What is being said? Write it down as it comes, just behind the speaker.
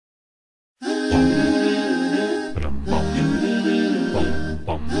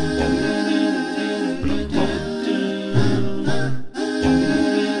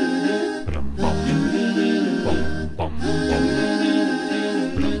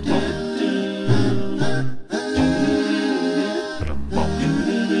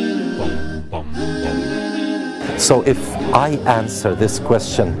So if I answer this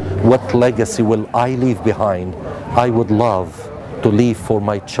question, what legacy will I leave behind? I would love to leave for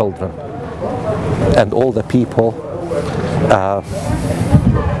my children and all the people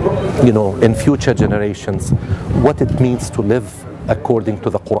in future generations, what it means to live according to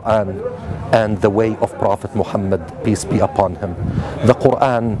the Quran and the way of Prophet Muhammad, peace be upon him. The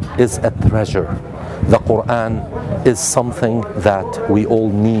Quran is a treasure. The Quran is something that we all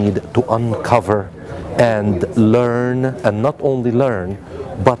need to uncover and learn, and not only learn,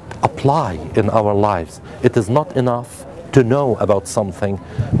 but apply in our lives. It is not enough to know about something.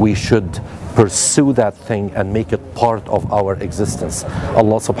 We should pursue that thing and make it part of our existence.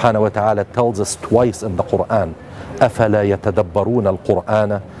 Allah subhanahu wa ta'ala tells us twice in the Quran, أَفَلَا يَتَدَبَّرُونَ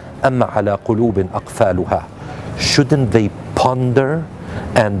الْقُرْآنَ أَمَّ عَلَى قُلُوبٍ أَقْفَالُهَا. Shouldn't they ponder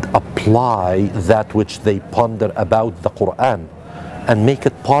and apply that which they ponder about the Quran and make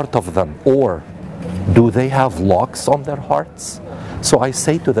it part of them? Or do they have locks on their hearts? So I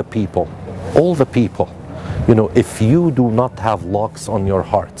say to the people, all the people, if you do not have locks on your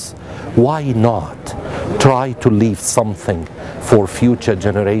hearts, why not try to leave something for future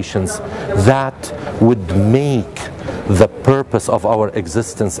generations that would make the purpose of our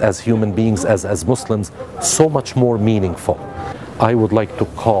existence as human beings, as Muslims, so much more meaningful? I would like to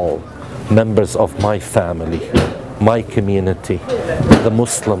call members of my family, my community, the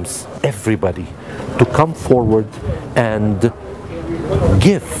Muslims, everybody, to come forward and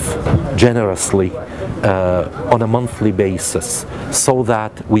give generously on a monthly basis, so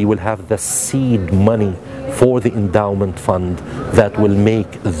that we will have the seed money for the endowment fund that will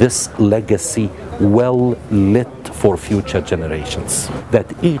make this legacy well lit for future generations.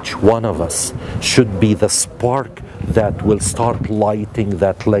 That each one of us should be the spark that will start lighting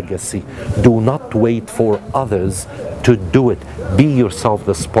that legacy. Do not wait for others to do it. Be yourself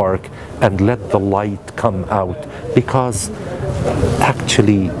the spark and let the light come out. Because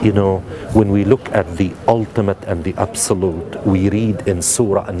actually, when we look at the ultimate and the absolute, we read in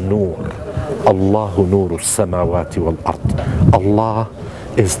Surah An-Nur, Allahu nuru samawati wal ard. Allah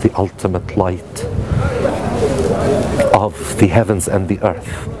is the ultimate light of the heavens and the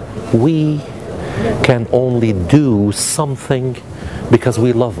earth. We can only do something because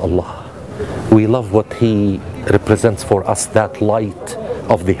we love Allah. We love what He represents for us, that light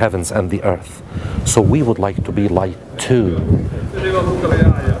of the heavens and the earth. So we would like to be light too,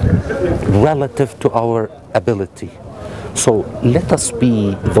 relative to our ability. So let us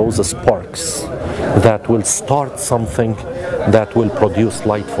be those sparks that will start something that will produce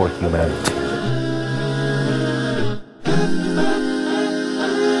light for humanity.